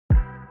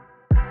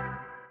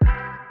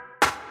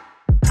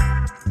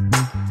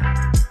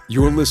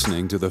You're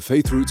listening to the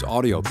Faith Roots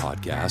audio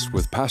podcast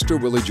with Pastor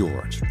Willie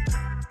George.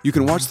 You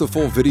can watch the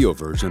full video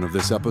version of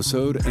this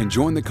episode and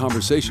join the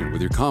conversation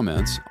with your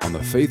comments on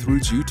the Faith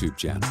Roots YouTube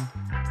channel.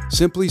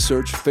 Simply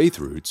search Faith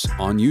Roots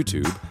on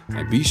YouTube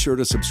and be sure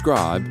to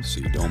subscribe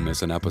so you don't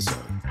miss an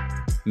episode.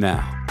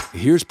 Now,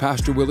 here's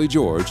Pastor Willie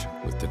George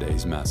with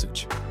today's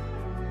message.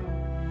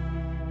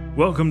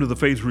 Welcome to the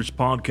Faith Roots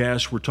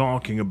podcast. We're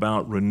talking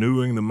about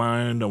renewing the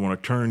mind. I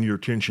want to turn your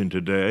attention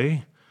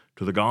today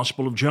to the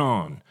Gospel of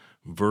John,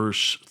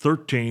 verse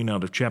 13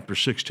 out of chapter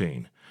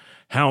 16.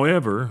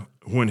 However,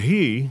 when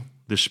He,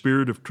 the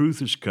Spirit of truth,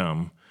 has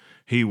come,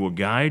 He will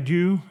guide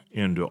you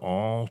into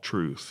all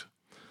truth.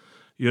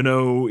 You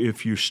know,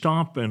 if you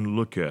stop and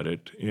look at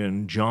it,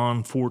 in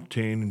John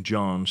 14 and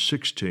John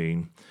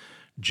 16,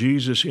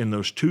 Jesus in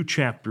those two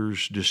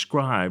chapters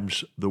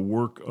describes the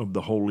work of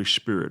the Holy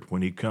Spirit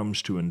when He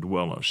comes to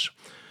indwell us.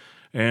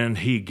 And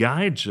He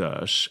guides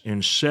us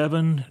in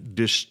 7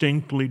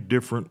 distinctly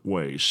different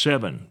ways,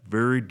 7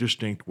 very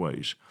distinct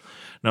ways.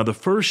 Now, the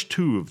first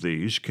 2 of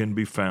these can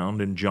be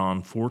found in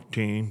John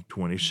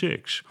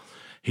 14:26.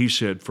 He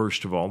said,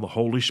 first of all, the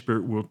Holy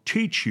Spirit will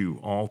teach you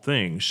all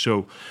things.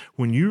 So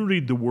when you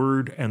read the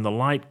Word and the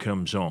light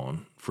comes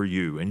on for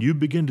you and you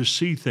begin to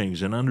see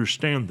things and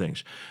understand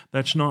things,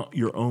 that's not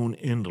your own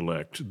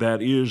intellect.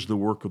 That is the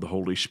work of the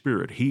Holy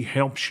Spirit. He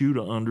helps you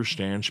to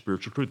understand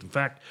spiritual truth. In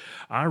fact,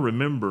 I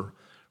remember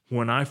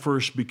when I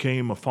first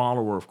became a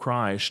follower of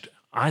Christ,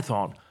 I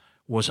thought,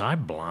 was I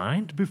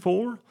blind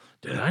before?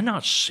 Did I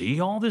not see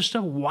all this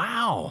stuff?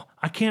 Wow,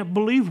 I can't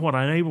believe what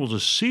I'm able to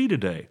see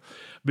today.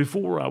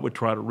 Before I would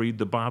try to read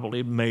the Bible,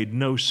 it made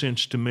no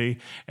sense to me.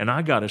 And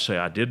I got to say,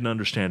 I didn't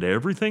understand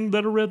everything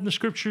that I read in the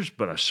Scriptures,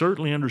 but I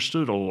certainly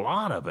understood a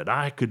lot of it.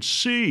 I could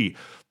see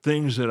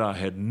things that I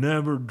had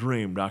never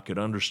dreamed I could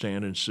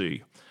understand and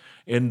see.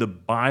 And the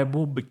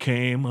Bible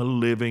became a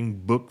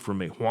living book for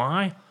me.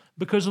 Why?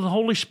 Because of the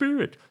Holy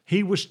Spirit.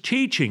 He was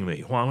teaching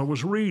me while I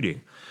was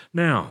reading.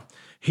 Now,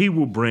 He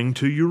will bring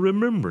to your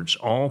remembrance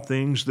all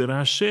things that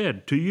I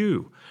said to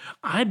you.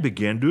 I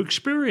began to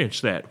experience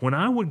that. When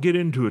I would get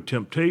into a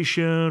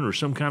temptation or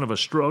some kind of a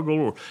struggle,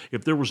 or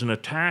if there was an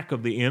attack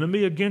of the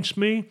enemy against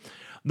me,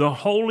 the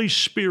Holy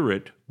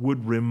Spirit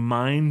would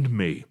remind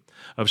me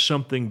of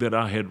something that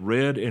I had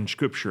read in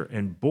Scripture.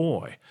 And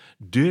boy,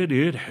 did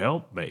it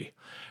help me.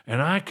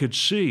 And I could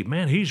see,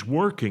 man, He's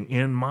working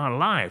in my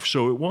life.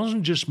 So it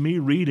wasn't just me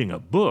reading a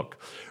book.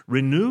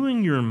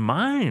 Renewing your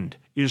mind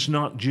is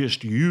not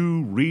just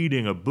you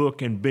reading a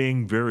book and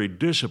being very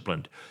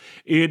disciplined.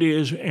 It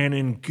is an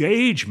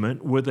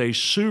engagement with a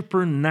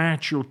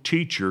supernatural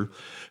teacher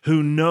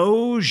who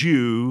knows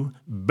you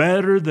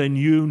better than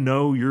you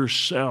know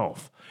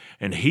yourself.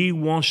 And He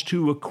wants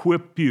to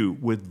equip you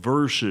with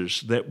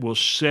verses that will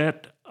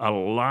set a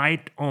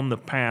light on the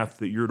path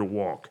that you're to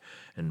walk.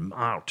 And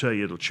I'll tell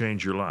you, it'll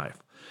change your life.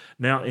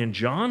 Now, in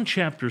John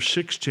chapter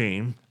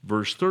 16,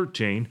 verse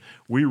 13,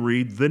 we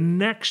read the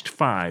next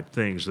 5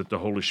 things that the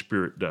Holy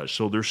Spirit does.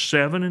 So there's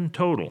 7 in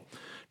total.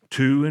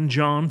 2 in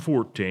John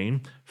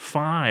 14,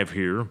 5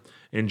 here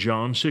in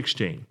John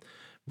 16.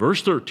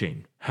 Verse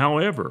 13,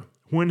 however,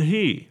 when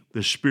He,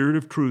 the Spirit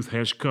of truth,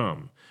 has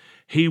come,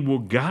 He will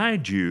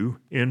guide you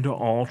into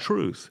all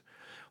truth.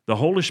 The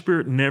Holy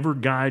Spirit never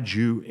guides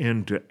you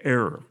into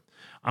error.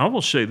 I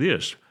will say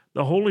this,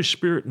 the Holy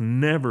Spirit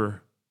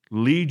never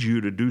leads you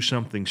to do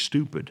something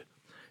stupid.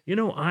 You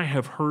know, I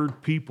have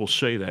heard people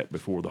say that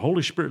before. The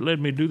Holy Spirit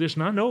led me to do this,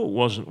 and I know it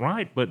wasn't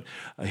right, but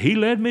He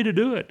led me to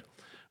do it.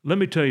 Let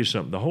me tell you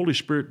something. The Holy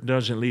Spirit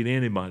doesn't lead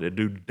anybody to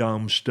do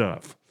dumb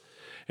stuff.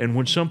 And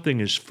when something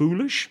is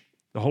foolish,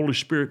 the Holy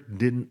Spirit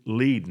didn't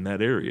lead in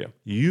that area.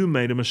 You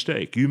made a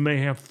mistake. You may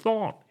have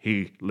thought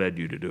He led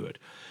you to do it.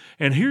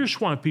 And here's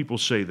why people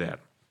say that.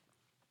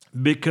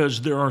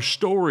 Because there are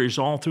stories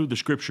all through the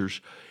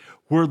Scriptures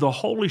where the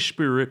Holy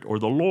Spirit or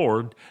the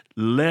Lord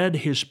led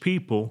His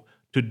people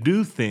to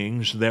do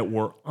things that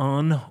were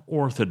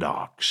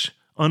unorthodox.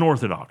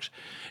 Unorthodox.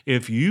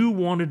 If you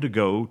wanted to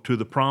go to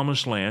the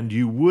Promised Land,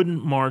 you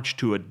wouldn't march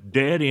to a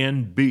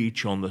dead-end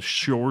beach on the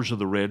shores of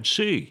the Red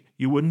Sea.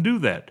 You wouldn't do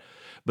that.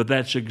 But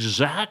that's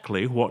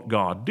exactly what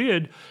God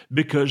did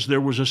because there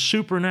was a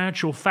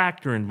supernatural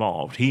factor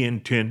involved. He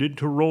intended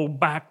to roll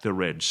back the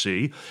Red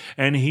Sea,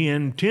 and He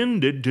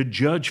intended to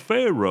judge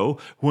Pharaoh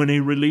when He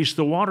released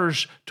the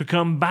waters to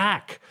come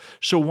back.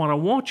 So what I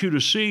want you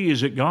to see is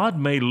that God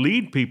may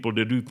lead people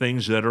to do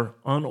things that are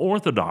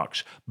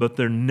unorthodox, but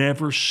they're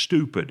never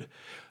stupid.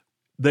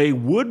 They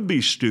would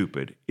be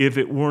stupid if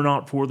it were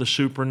not for the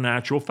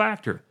supernatural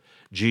factor.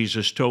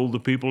 Jesus told the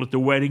people at the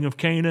wedding of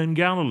Cana in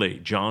Galilee,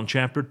 John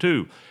chapter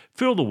 2,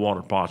 fill the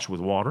water pots with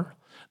water.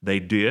 They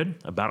did,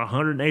 about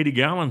 180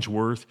 gallons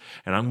worth,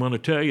 and I'm going to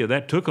tell you,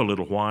 that took a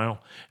little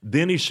while.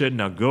 Then He said,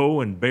 now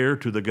go and bear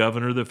to the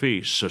governor of the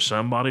feast. So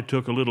somebody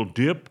took a little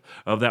dip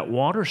of that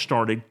water,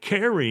 started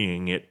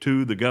carrying it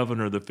to the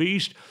governor of the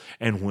feast,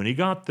 and when he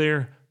got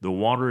there, the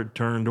water had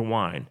turned to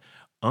wine.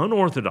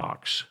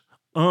 Unorthodox,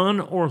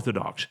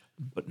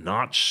 but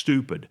not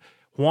stupid.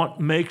 What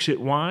makes it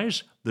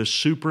wise? The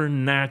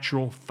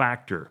supernatural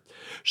factor.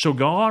 So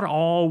God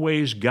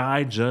always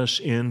guides us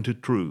into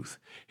truth.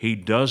 He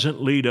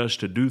doesn't lead us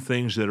to do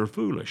things that are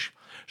foolish.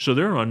 So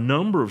there are a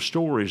number of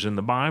stories in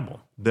the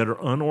Bible that are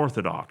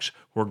unorthodox,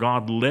 where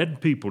God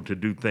led people to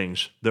do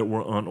things that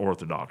were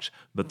unorthodox,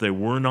 but they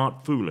were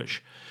not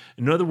foolish.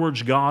 In other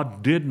words,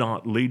 God did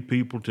not lead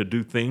people to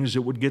do things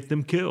that would get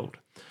them killed.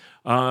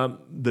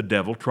 The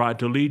devil tried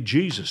to lead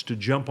Jesus to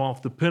jump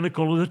off the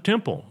pinnacle of the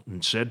temple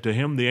and said to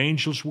him, the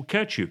angels will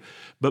catch you.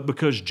 But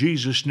because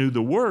Jesus knew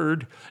the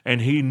word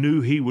and he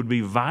knew he would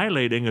be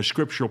violating a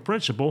scriptural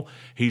principle,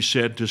 he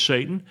said to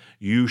Satan,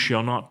 you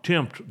shall not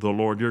tempt the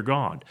Lord your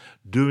God.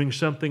 Doing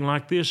something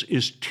like this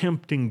is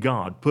tempting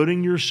God,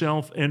 putting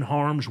yourself in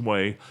harm's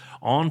way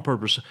on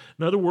purpose.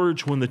 In other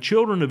words, when the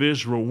children of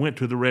Israel went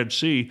to the Red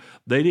Sea,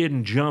 they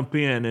didn't jump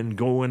in and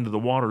go into the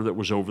water that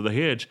was over the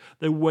heads.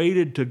 They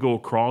waited to go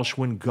across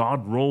when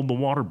God rolled the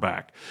water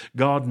back.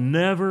 God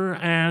never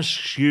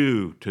asks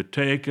you to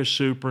take a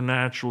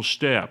supernatural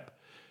step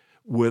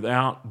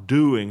without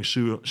doing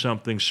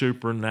something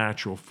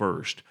supernatural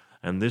first.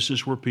 And this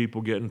is where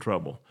people get in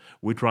trouble.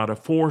 We try to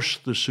force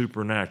the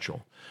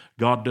supernatural.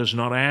 God does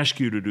not ask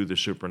you to do the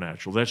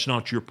supernatural. That's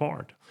not your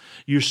part.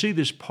 You see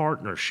this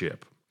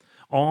partnership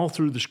all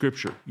through the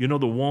Scripture. You know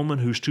the woman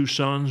whose 2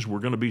 sons were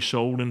going to be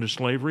sold into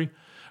slavery?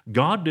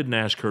 God didn't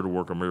ask her to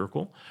work a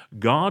miracle.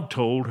 God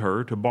told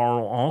her to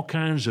borrow all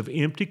kinds of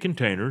empty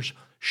containers,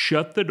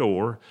 shut the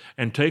door,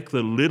 and take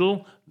the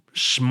little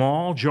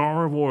small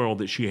jar of oil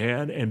that she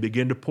had and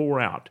begin to pour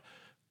out.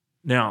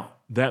 Now,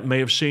 that may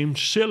have seemed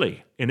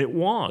silly, and it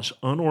was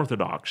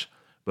unorthodox,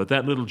 but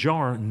that little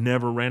jar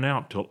never ran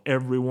out till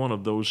every one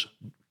of those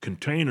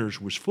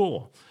containers was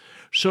full.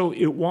 So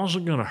it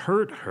wasn't going to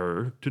hurt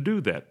her to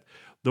do that.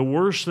 The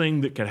worst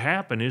thing that could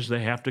happen is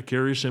they have to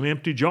carry some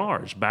empty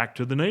jars back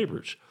to the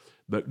neighbors.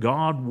 But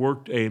God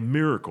worked a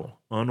miracle.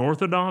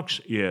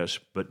 Unorthodox, yes,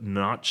 but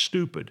not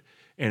stupid.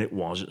 And it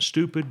wasn't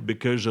stupid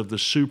because of the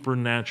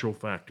supernatural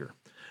factor.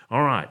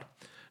 All right.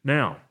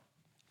 Now,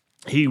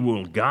 He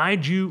will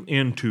guide you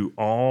into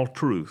all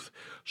truth.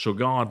 So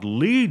God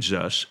leads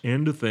us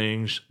into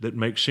things that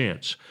make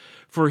sense.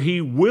 For He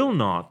will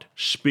not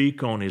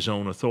speak on His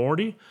own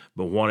authority,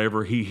 but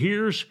whatever He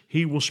hears,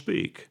 He will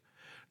speak.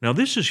 Now,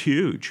 this is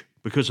huge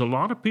because a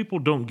lot of people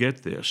don't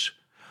get this.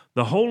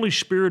 The Holy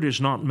Spirit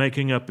is not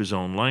making up His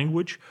own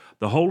language.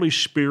 The Holy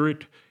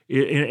Spirit,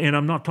 and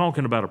I'm not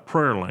talking about a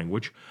prayer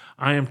language,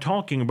 I am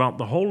talking about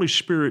the Holy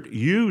Spirit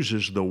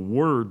uses the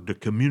Word to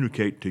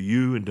communicate to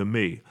you and to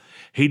me.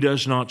 He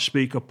does not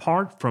speak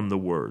apart from the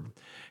Word.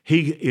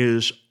 He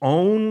is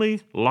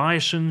only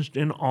licensed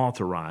and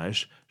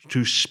authorized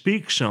to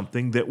speak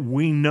something that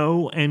we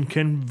know and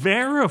can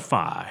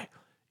verify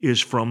is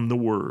from the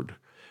Word.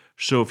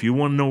 So if you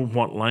want to know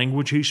what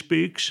language He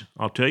speaks,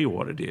 I'll tell you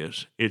what it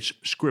is. It's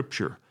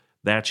Scripture.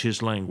 That's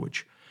His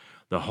language.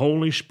 The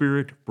Holy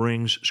Spirit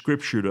brings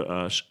Scripture to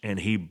us, and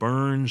He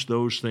burns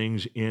those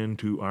things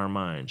into our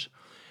minds.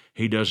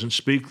 He doesn't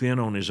speak then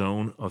on His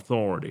own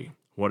authority.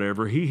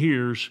 Whatever He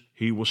hears,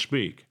 He will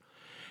speak.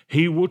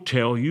 He will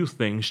tell you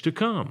things to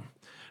come.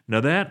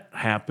 Now that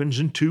happens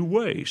in 2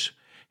 ways.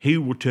 He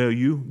will tell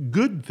you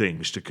good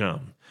things to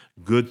come.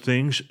 Good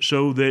things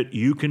so that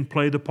you can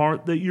play the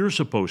part that you're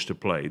supposed to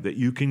play, that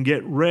you can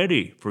get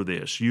ready for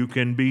this. You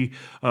can be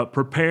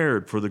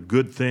prepared for the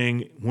good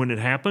thing when it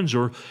happens,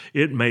 or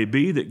it may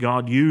be that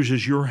God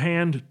uses your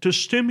hand to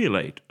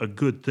stimulate a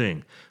good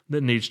thing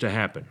that needs to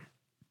happen.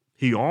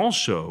 He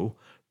also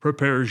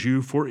prepares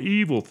you for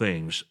evil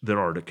things that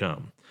are to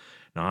come.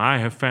 Now, I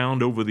have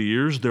found over the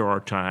years there are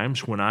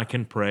times when I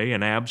can pray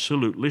and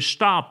absolutely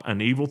stop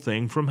an evil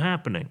thing from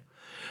happening.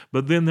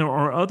 But then there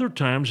are other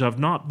times I've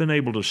not been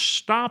able to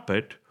stop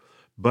it,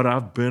 but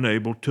I've been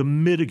able to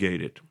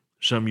mitigate it.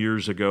 Some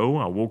years ago,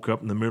 I woke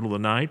up in the middle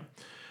of the night,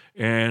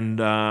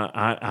 and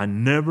I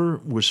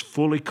never was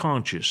fully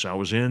conscious. I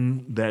was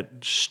in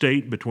that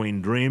state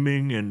between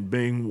dreaming and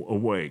being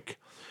awake,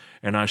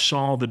 and I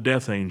saw the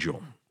death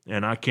angel.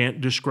 And I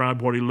can't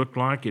describe what he looked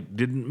like. It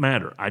didn't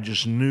matter. I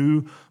just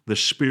knew the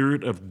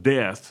spirit of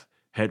death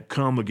had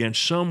come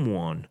against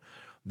someone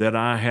that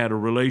I had a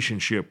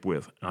relationship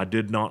with. I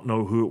did not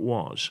know who it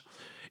was.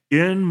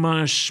 In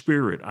my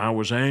spirit, I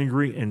was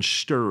angry and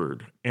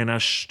stirred, and I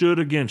stood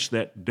against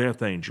that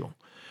death angel,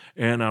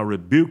 and I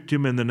rebuked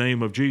him in the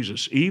name of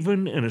Jesus.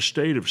 Even in a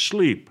state of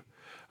sleep,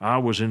 I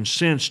was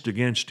incensed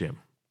against him.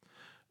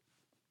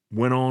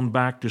 Went on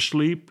back to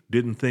sleep,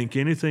 didn't think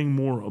anything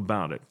more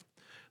about it.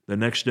 The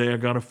next day, I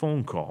got a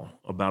phone call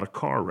about a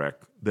car wreck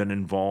that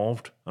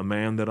involved a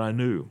man that I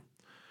knew.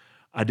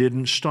 I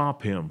didn't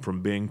stop him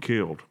from being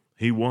killed.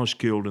 He was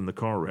killed in the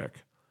car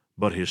wreck,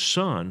 but his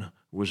son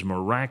was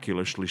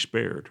miraculously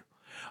spared.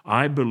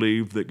 I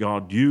believe that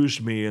God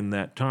used me in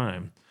that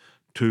time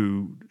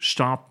to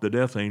stop the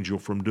death angel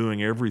from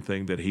doing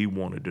everything that he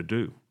wanted to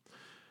do.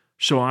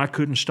 So I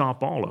couldn't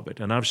stop all of it,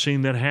 and I've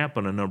seen that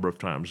happen a number of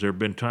times. There have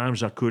been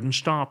times I couldn't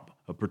stop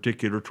a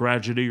particular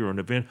tragedy or an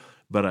event,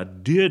 but I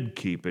did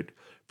keep it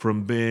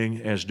from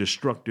being as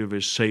destructive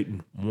as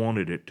Satan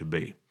wanted it to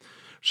be.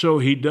 So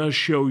he does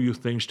show you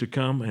things to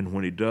come, and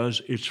when he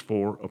does, it's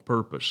for a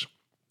purpose.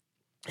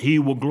 He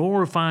will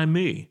glorify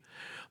me.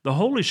 The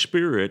Holy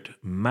Spirit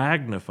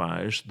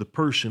magnifies the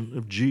person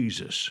of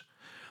Jesus.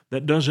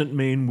 That doesn't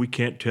mean we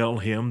can't tell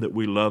him that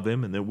we love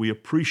him and that we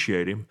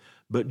appreciate him,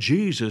 but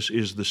Jesus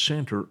is the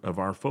center of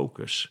our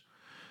focus.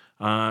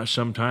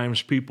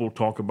 Sometimes people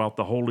talk about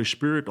the Holy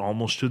Spirit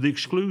almost to the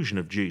exclusion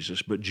of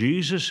Jesus, but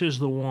Jesus is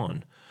the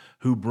one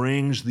who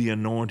brings the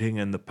anointing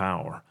and the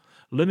power.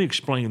 Let me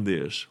explain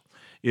this.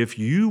 If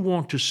you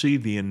want to see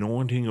the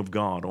anointing of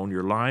God on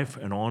your life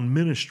and on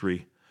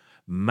ministry,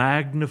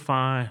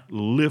 magnify,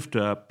 lift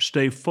up,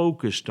 stay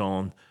focused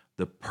on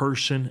the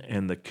person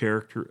and the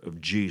character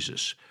of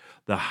Jesus.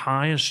 The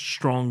highest,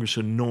 strongest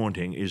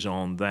anointing is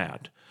on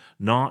that,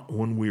 not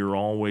when we are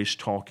always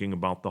talking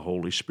about the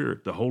Holy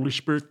Spirit. The Holy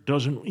Spirit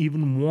doesn't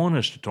even want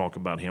us to talk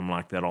about him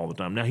like that all the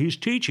time. Now, he's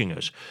teaching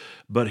us,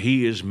 but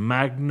he is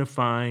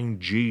magnifying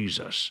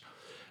Jesus.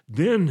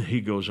 Then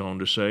he goes on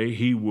to say,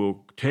 he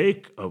will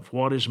take of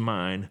what is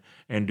mine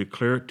and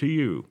declare it to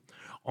you.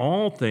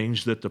 All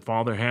things that the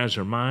Father has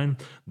are mine,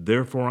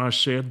 therefore I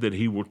said that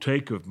he will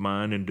take of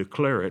mine and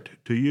declare it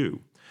to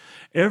you.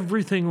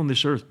 Everything on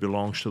this earth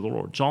belongs to the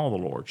Lord. It's all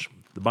the Lord's.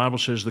 The Bible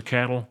says the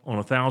cattle on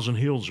 1,000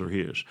 hills are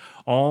his.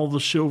 All the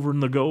silver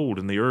and the gold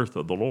in the earth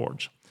are the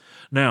Lord's.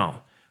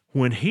 Now,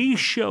 when he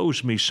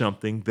shows me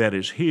something that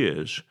is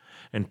his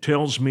and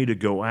tells me to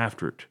go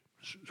after it,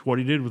 it's what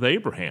he did with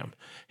Abraham.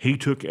 He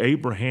took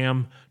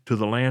Abraham to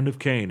the land of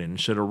Canaan and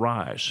said,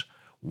 arise,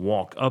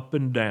 walk up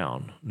and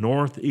down,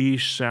 north,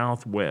 east,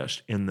 south,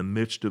 west, in the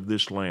midst of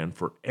this land,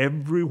 for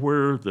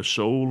everywhere the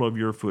sole of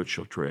your foot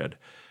shall tread,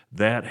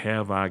 that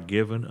have I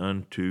given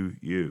unto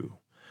you.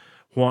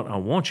 What I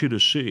want you to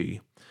see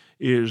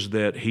is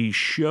that he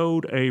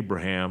showed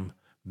Abraham,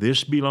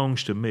 this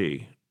belongs to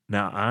me,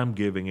 now I'm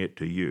giving it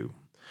to you.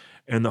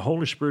 And the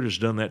Holy Spirit has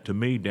done that to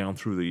me down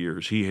through the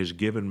years. He has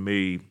given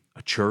me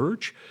a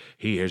church.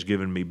 He has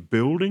given me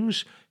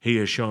buildings. He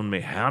has shown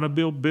me how to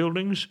build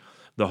buildings.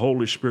 The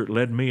Holy Spirit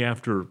led me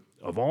after,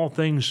 of all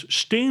things,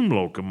 steam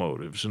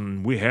locomotives,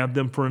 and we had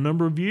them for a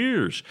number of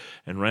years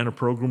and ran a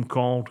program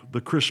called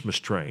the Christmas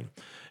Train.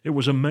 It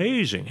was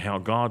amazing how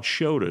God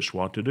showed us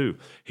what to do.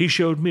 He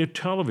showed me a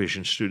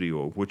television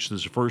studio, which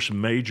is the first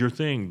major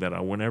thing that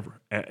I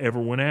ever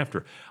went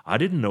after. I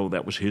didn't know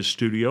that was his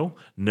studio,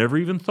 never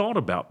even thought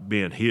about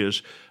being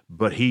his,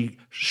 but he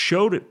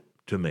showed it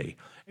to me,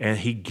 and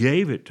he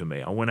gave it to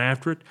me. I went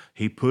after it.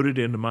 He put it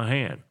into my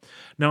hand.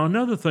 Now,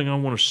 another thing I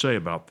want to say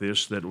about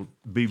this that will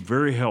be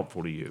very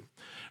helpful to you.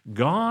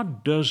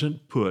 God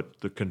doesn't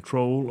put the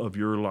control of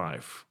your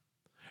life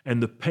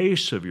and the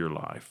pace of your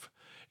life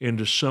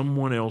into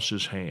someone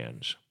else's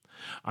hands.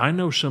 I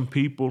know some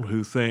people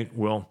who think,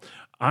 well,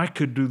 I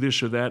could do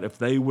this or that if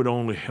they would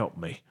only help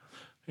me.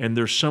 And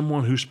there's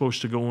someone who's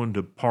supposed to go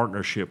into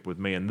partnership with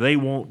me, and they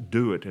won't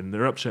do it, and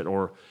they're upset.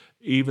 Or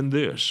even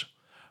this,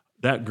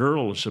 that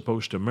girl is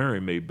supposed to marry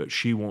me, but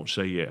she won't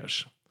say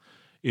yes.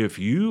 If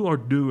you are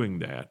doing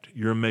that,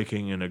 you're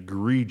making an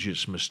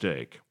egregious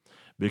mistake,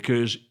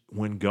 because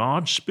when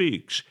God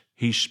speaks,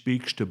 he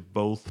speaks to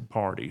both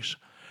parties.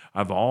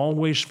 I've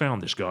always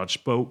found this. God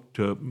spoke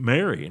to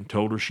Mary and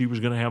told her she was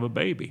going to have a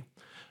baby.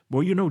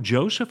 Well, you know,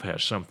 Joseph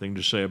has something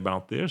to say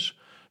about this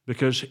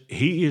because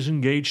he is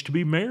engaged to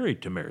be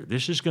married to Mary.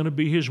 This is going to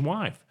be his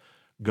wife.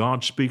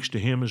 God speaks to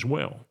him as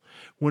well.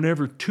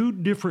 Whenever two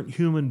different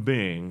human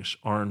beings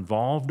are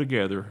involved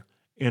together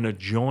in a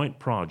joint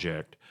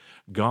project,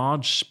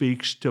 God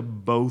speaks to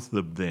both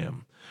of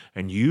them.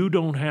 And you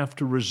don't have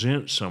to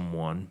resent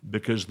someone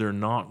because they're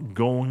not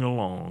going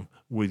along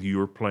with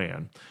your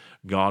plan.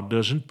 God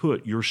doesn't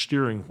put your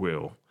steering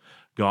wheel,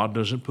 God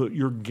doesn't put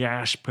your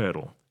gas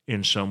pedal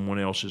in someone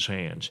else's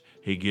hands.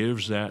 He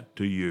gives that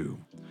to you.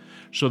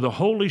 So the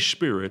Holy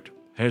Spirit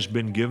has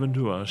been given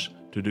to us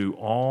to do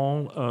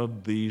all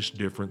of these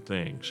different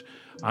things.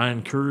 I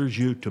encourage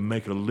you to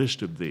make a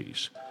list of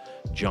these.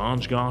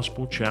 John's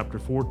Gospel, chapter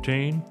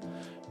 14,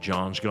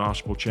 John's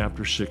Gospel,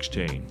 chapter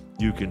 16.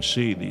 You can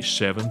see these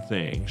 7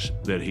 things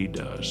that he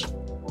does.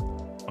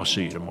 I'll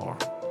see you tomorrow.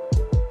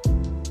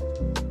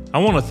 I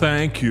want to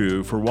thank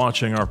you for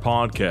watching our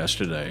podcast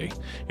today.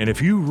 And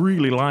if you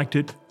really liked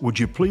it, would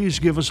you please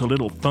give us a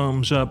little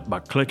thumbs up by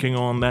clicking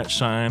on that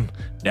sign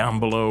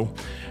down below?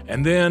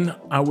 And then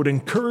I would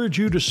encourage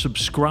you to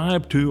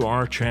subscribe to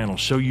our channel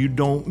so you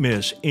don't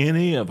miss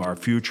any of our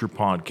future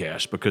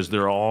podcasts, because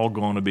they're all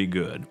going to be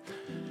good.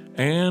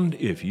 And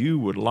if you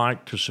would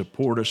like to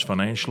support us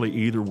financially,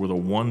 either with a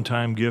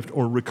one-time gift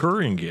or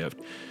recurring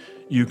gift,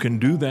 you can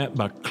do that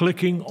by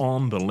clicking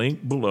on the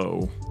link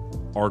below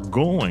or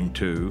going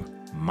to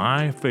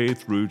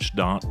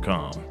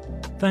myfaithroots.com.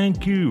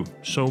 Thank you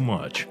so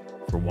much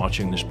for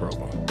watching this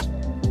program.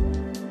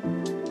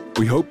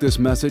 We hope this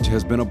message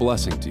has been a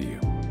blessing to you.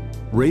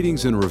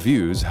 Ratings and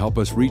reviews help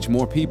us reach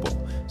more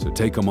people, so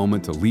take a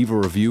moment to leave a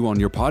review on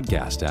your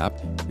podcast app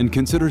and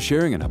consider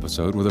sharing an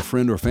episode with a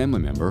friend or family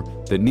member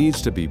that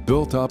needs to be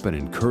built up and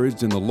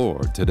encouraged in the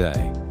Lord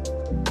today.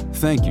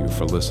 Thank you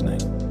for listening.